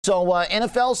So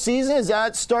NFL season, is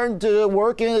that starting to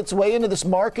work its way into this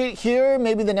market here?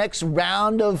 Maybe the next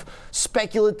round of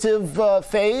speculative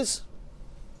phase?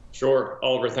 Sure.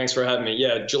 Oliver, thanks for having me.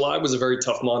 Yeah, July was a very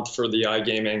tough month for the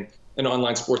iGaming and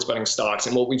online sports betting stocks.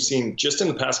 And what we've seen just in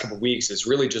the past couple of weeks is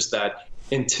really just that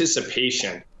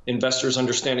anticipation, investors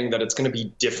understanding that it's going to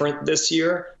be different this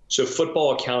year. So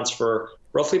football accounts for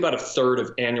roughly about a third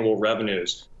of annual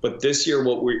revenues. But this year,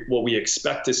 what we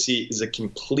expect to see is a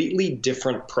completely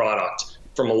different product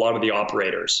from a lot of the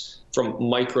operators, from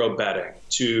micro betting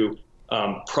to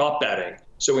prop betting.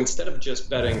 So instead of just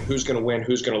betting who's going to win,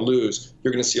 who's going to lose,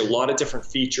 you're going to see a lot of different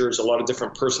features, a lot of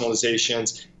different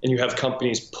personalizations, and you have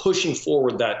companies pushing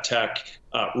forward that tech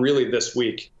really this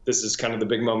week. This is kind of the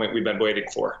big moment we've been waiting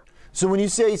for. So when you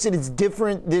said it's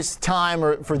different this time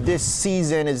or for this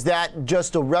season, is that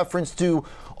just a reference to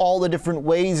all the different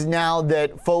ways now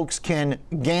that folks can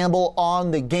gamble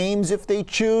on the games if they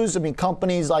choose? I mean,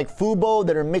 companies like Fubo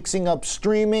that are mixing up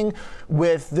streaming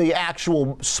with the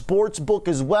actual sports book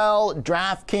as well,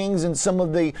 DraftKings and some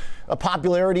of the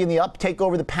popularity and the uptake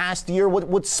over the past year.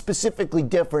 What's specifically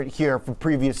different here from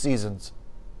previous seasons?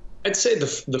 I'd say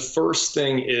the first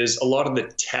thing is a lot of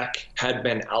the tech had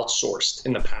been outsourced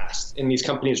in the past, and these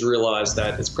companies realized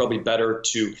that it's probably better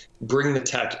to bring the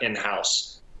tech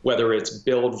in-house, whether it's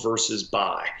build versus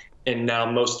buy. And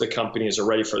now most of the companies are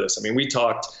ready for this. I mean, we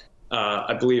talked,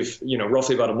 I believe,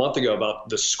 roughly about a month ago about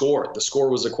The Score. The Score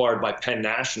was acquired by Penn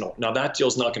National. Now that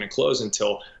deal's not going to close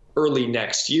until early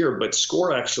next year, but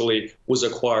Score actually was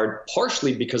acquired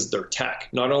partially because of their tech,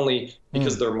 not only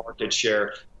because of their market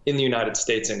share in the United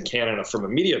States and Canada from a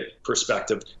media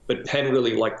perspective, but Penn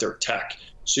really liked their tech.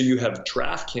 So you have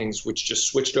DraftKings, which just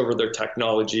switched over their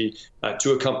technology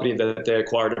to a company that they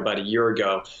acquired about a year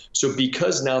ago. So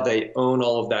because now they own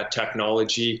all of that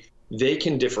technology, they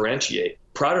can differentiate.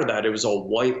 Prior to that, it was all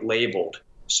white labeled.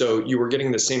 So you were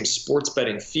getting the same sports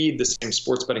betting feed, the same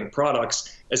sports betting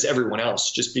products as everyone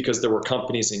else, just because there were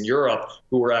companies in Europe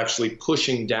who were actually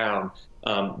pushing down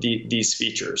these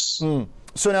features.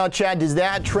 So now, Chad, does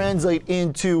that translate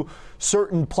into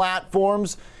certain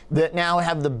platforms that now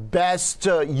have the best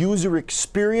user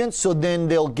experience, so then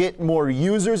they'll get more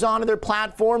users onto their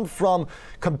platform from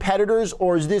competitors?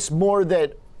 Or is this more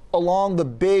that along the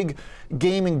big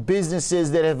gaming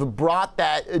businesses that have brought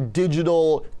that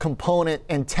digital component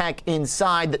and tech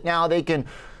inside, that now they can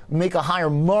make a higher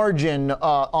margin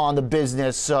on the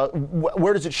business?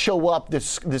 Where does it show up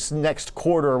this next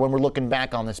quarter when we're looking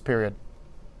back on this period?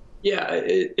 Yeah,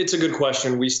 it's a good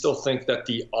question. We still think that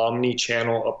the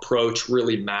omni-channel approach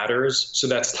really matters. So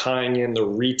that's tying in the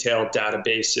retail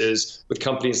databases with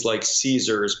companies like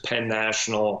Caesars, Penn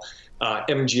National,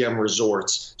 MGM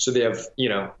Resorts. So they have,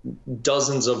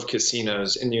 dozens of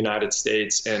casinos in the United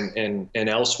States and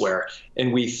elsewhere.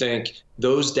 And we think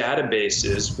those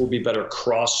databases will be better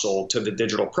cross-sold to the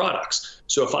digital products.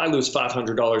 So if I lose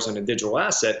 $500 on a digital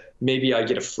asset, maybe I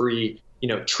get a free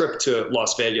trip to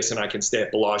Las Vegas and I can stay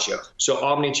at Bellagio. So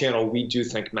omni-channel, we do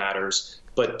think matters,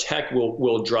 but tech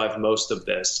will drive most of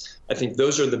this. I think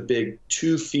those are the big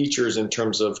two features in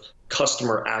terms of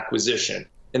customer acquisition.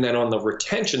 And then on the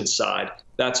retention side,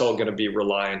 that's all going to be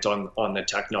reliant on the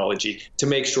technology to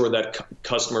make sure that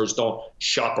customers don't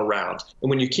shop around. And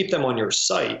when you keep them on your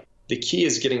site, the key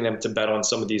is getting them to bet on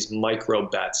some of these micro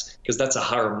bets, because that's a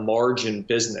higher margin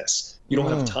business. You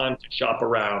don't have time to shop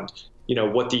around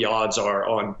what the odds are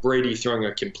on Brady throwing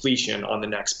a completion on the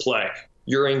next play.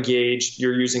 You're engaged,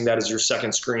 you're using that as your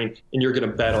second screen, and you're going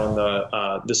to bet on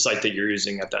the site that you're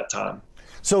using at that time.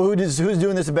 So who's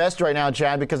doing this best right now,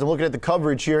 Chad? Because I'm looking at the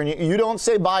coverage here, and you don't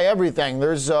say buy everything.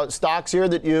 There's stocks here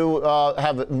that you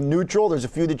have neutral. There's a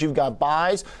few that you've got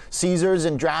buys, Caesars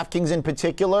and DraftKings in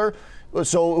particular.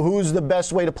 So who's the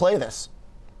best way to play this?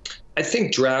 I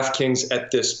think DraftKings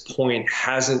at this point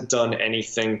hasn't done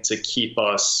anything to keep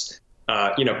us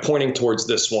pointing towards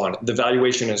this one. The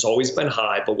valuation has always been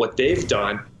high, but what they've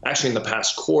done actually in the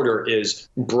past quarter is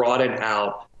broaden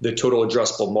out the total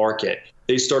addressable market.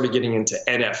 They started getting into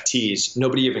NFTs.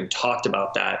 Nobody even talked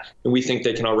about that, and we think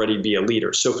they can already be a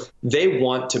leader. So they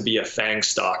want to be a FANG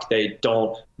stock. They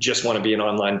don't just want to be an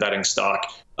online betting stock.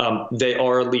 They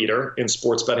are a leader in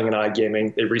sports betting and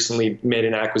iGaming. They recently made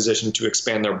an acquisition to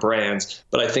expand their brands,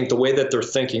 but I think the way that they're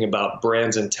thinking about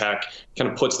brands and tech kind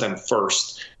of puts them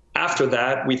first. After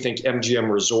that, we think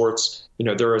MGM Resorts,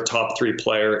 they're a top 3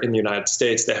 player in the United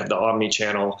States. They have the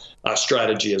omni-channel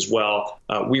strategy as well.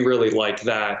 We really like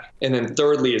that. And then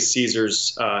thirdly is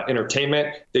Caesars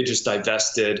Entertainment. They just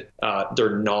divested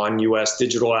their non-US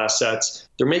digital assets.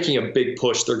 They're making a big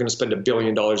push. They're going to spend $1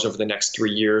 billion over the next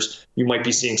 3 years. You might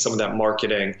be seeing some of that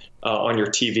marketing on your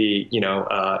TV, in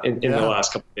the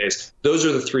last couple of days. Those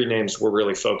are the 3 names we're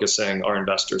really focusing our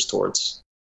investors towards.